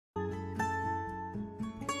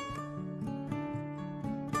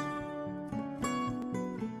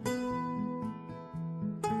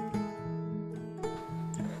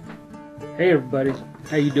Hey everybody,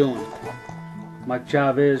 how you doing? Mike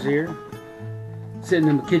Chavez here, sitting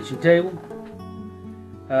at my kitchen table.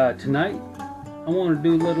 Tonight, I want to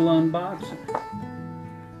do a little unboxing.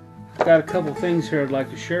 Got a couple things here I'd like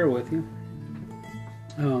to share with you.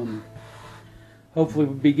 Hopefully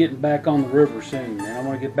we'll be getting back on the river soon, man. I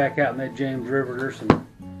want to get back out in that James River. There's some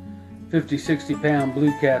 50, 60 pound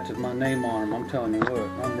blue cats with my name on them. I'm telling you what,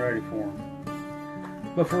 I'm ready for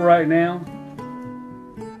them. But for right now,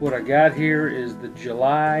 what I got here is the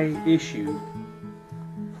July issue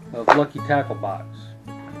of Lucky Tackle Box.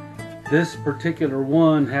 This particular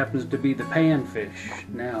one happens to be the panfish.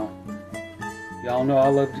 Now, y'all know I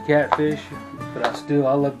love to catfish, but I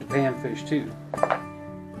love to panfish too.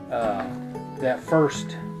 That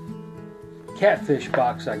first catfish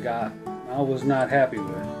box I got, I was not happy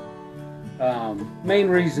with. Main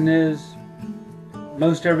reason is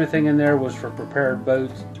most everything in there was for prepared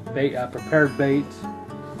baits,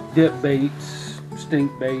 dip baits,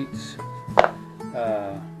 stink baits,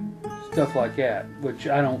 stuff like that, which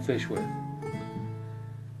I don't fish with.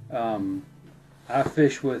 I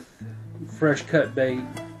fish with fresh cut bait.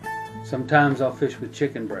 Sometimes I'll fish with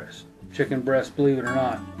chicken breast. Chicken breast, believe it or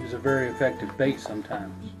not, is a very effective bait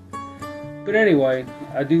sometimes. But anyway,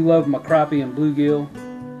 I do love my crappie and bluegill.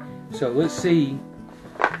 So let's see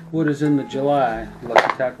what is in the July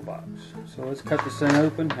Lucky Tackle Box. So let's cut this thing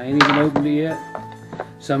open. I ain't even opened it yet.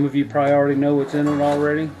 Some of you probably already know what's in it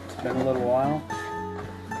already. It's been a little while.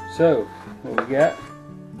 So, what we got?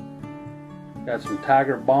 Got some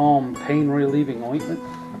Tiger Balm pain relieving ointment.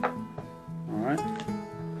 Alright.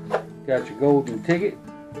 Got your golden ticket.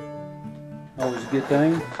 Always a good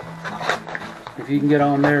thing. If you can get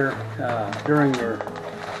on there during your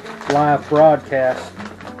live broadcast,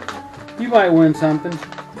 you might win something.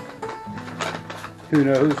 Who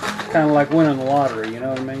knows? It's kind of like winning the lottery, you know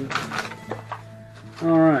what I mean?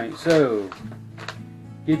 Alright, so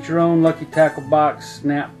get your own Lucky Tackle Box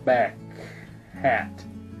snapback hat.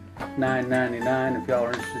 $9.99 if y'all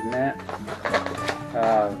are interested in that.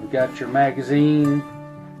 We got your magazine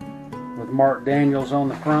with Mark Daniels on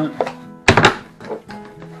the front.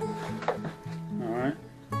 Alright.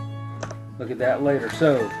 Look at that later.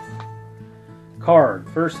 So, card.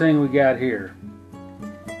 First thing we got here.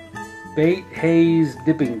 Bait Haze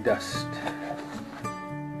Dipping Dust.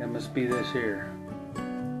 That must be this here.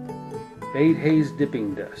 Bait Haze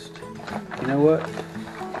Dipping Dust. You know what?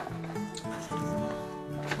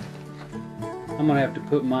 I'm going to have to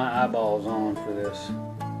put my eyeballs on for this.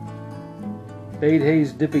 Bait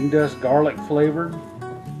Haze Dipping Dust garlic flavored.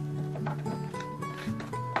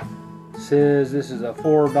 Says this is a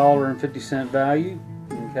 $4.50 value.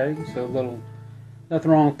 Okay, so nothing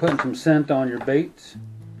wrong with putting some scent on your baits.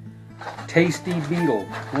 Tasty Beetle,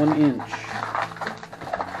 1 inch.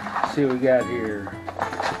 Let's see what we got here.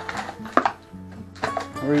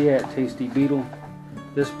 Where you at, Tasty Beetle?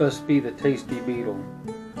 This must be the Tasty Beetle.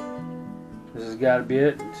 This has got to be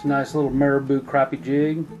it. It's a nice little marabou crappie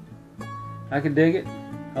jig. I can dig it.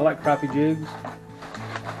 I like crappie jigs.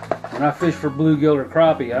 When I fish for bluegill or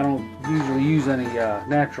crappie, I don't usually use any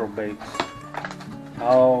natural baits.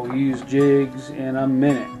 I'll use jigs in a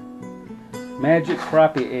minute. Magic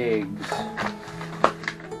crappie eggs.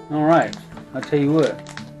 Alright, I'll tell you what.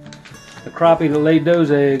 The crappie that laid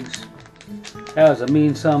those eggs, that was a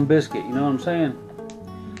mean some biscuit, you know what I'm saying?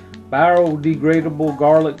 Biodegradable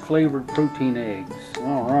garlic flavored protein eggs.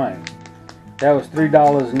 Alright. That was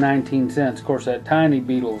 $3.19. Of course, that tiny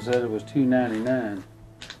beetle said it was $2.99.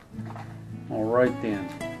 Alright then.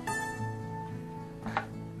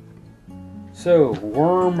 So,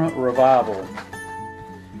 Worm Revival.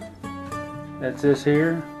 That's this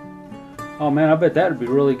here. Oh man, I bet that would be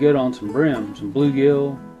really good on some brim. Some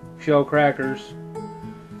bluegill, shell crackers,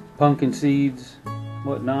 pumpkin seeds,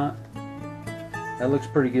 whatnot. That looks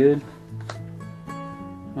pretty good.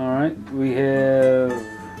 Alright, we have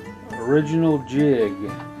Original Jig.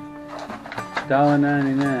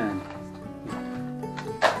 $1.99.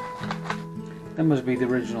 That must be the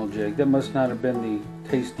original jig. That must not have been the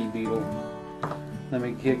Tasty Beetle. Let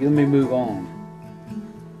me move on.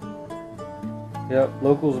 Yep,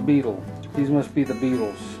 Locals Beetle. These must be the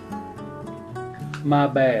Beetles. My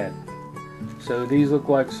bad. So these look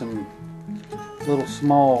like some little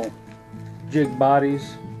small jig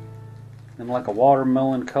bodies and like a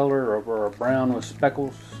watermelon color or a brown with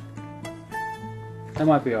speckles. That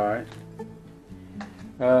might be alright.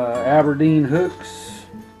 Aberdeen hooks.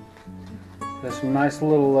 Got some nice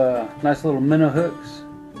little minnow hooks.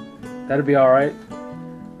 That'd be alright.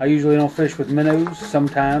 I usually don't fish with minnows.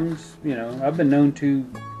 Sometimes, you know, I've been known to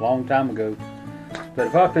a long time ago. But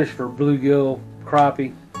if I fish for bluegill,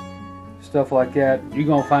 crappie, stuff like that, you're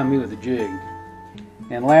going to find me with a jig.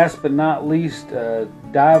 And last but not least,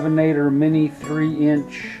 Divinator Mini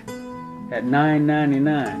 3-inch at $9.99.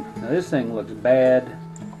 Now this thing looks bad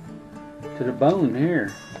to the bone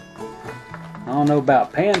here. I don't know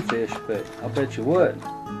about panfish, but I'll bet you would.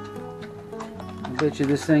 I bet you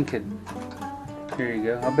this thing could, here you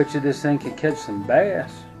go, I bet you this thing could catch some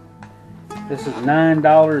bass. This is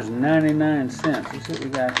 $9.99. Let's see what we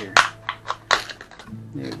got here.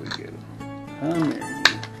 There we go. Come here.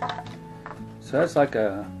 So that's like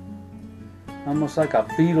a, almost like a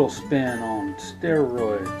beetle spin on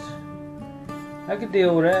steroids. I could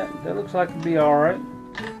deal with that. That looks like it'd be alright.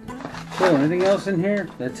 So, anything else in here?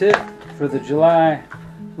 That's it for the July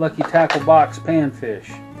Lucky Tackle Box panfish.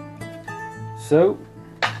 So,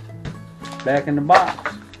 back in the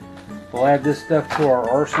box. We'll add this stuff to our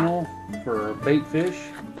arsenal for bait fish.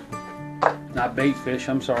 Not bait fish,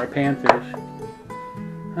 I'm sorry, panfish.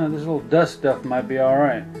 Oh, this little dust stuff might be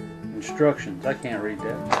alright. Instructions, I can't read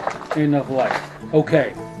that. Ain't enough light.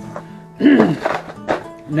 Okay.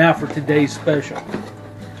 Now for today's special.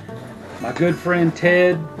 My good friend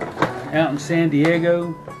Ted out in San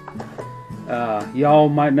Diego. Y'all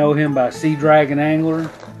might know him by Sea Dragon Angler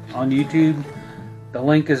on YouTube. The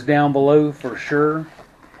link is down below for sure.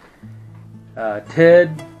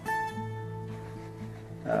 Ted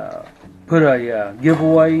put a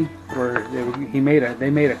giveaway where they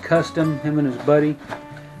made a custom, him and his buddy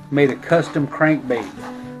made a custom crankbait.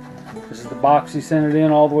 This is the box he sent it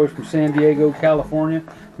in all the way from San Diego, California.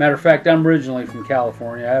 Matter of fact, I'm originally from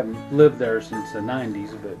California. I haven't lived there since the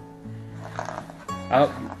 90s, but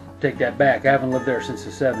I'll take that back. I haven't lived there since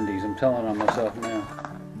the 70s. I'm telling on myself now.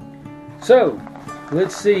 So,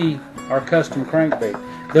 let's see our custom crankbait.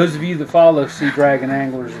 Those of you that follow Sea Dragon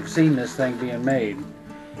Anglers have seen this thing being made.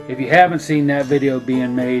 If you haven't seen that video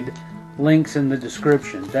being made, links in the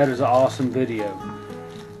description. That is an awesome video.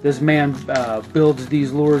 This man builds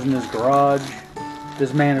these lures in his garage.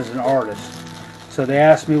 This man is an artist. So they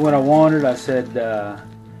asked me what I wanted. I said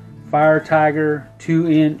Fire Tiger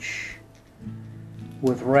 2-inch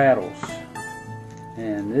with rattles.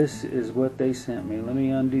 And this is what they sent me. Let me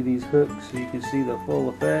undo these hooks so you can see the full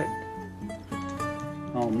effect.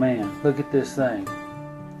 Oh man, look at this thing.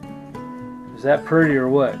 Is that pretty or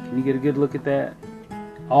what? Can you get a good look at that?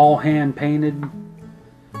 All hand painted,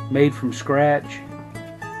 made from scratch.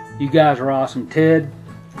 You guys are awesome. Ted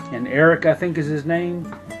and Eric, I think is his name.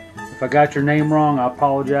 If I got your name wrong, I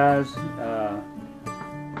apologize.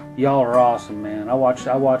 Y'all are awesome, man. I watched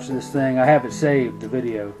this thing. I have it saved, the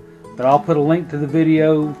video, but I'll put a link to the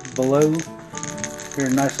video below. Here, a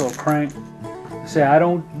nice little crank. Say I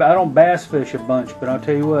don't bass fish a bunch, but I'll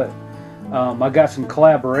tell you what. I got some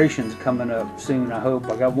collaborations coming up soon. I hope.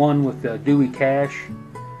 I got one with Dewey Cash.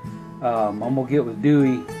 I'm gonna get with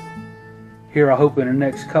Dewey here, I hope in the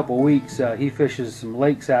next couple weeks. He fishes some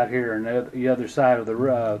lakes out here on the other side of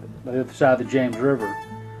the James River,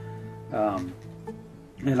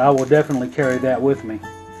 and I will definitely carry that with me.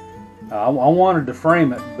 I wanted to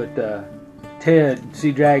frame it, but Ted,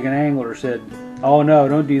 Sea Dragon Angler, said, "Oh no,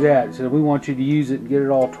 don't do that." He said, "We want you to use it and get it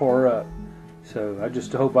all tore up." So I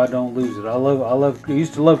just hope I don't lose it. I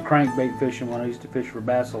used to love crankbait fishing when I used to fish for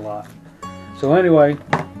bass a lot. So anyway.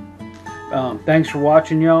 Thanks for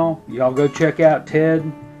watching, y'all. Y'all go check out Ted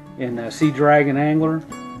and Sea Dragon Angler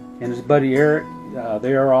and his buddy Eric.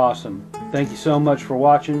 They are awesome. Thank you so much for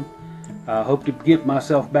watching. Hope to get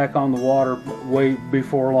myself back on the water way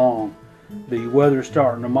before long. The weather's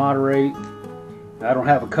starting to moderate. I don't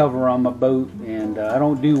have a cover on my boat, and I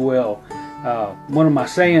don't do well. One of my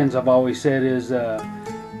sayings I've always said is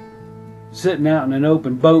sitting out in an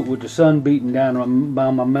open boat with the sun beating down by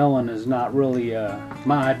my melon is not really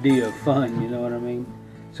my idea of fun, you know what I mean?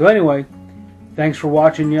 So anyway, thanks for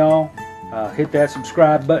watching, y'all. Hit that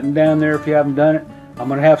subscribe button down there if you haven't done it. I'm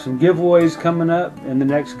going to have some giveaways coming up in the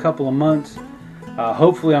next couple of months.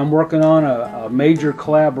 Hopefully I'm working on a major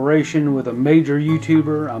collaboration with a major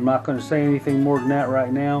YouTuber. I'm not going to say anything more than that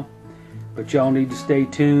right now, but y'all need to stay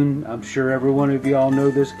tuned. I'm sure every one of y'all know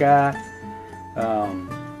this guy.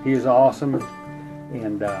 He is awesome,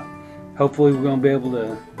 and hopefully we're going to be able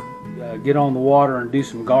to get on the water and do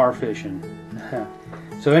some gar fishing.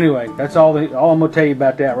 So anyway, that's all I'm going to tell you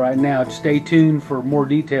about that right now. Just stay tuned for more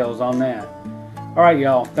details on that. Alright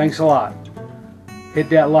y'all, thanks a lot. Hit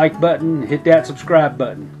that like button, hit that subscribe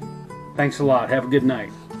button. Thanks a lot. Have a good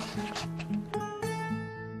night.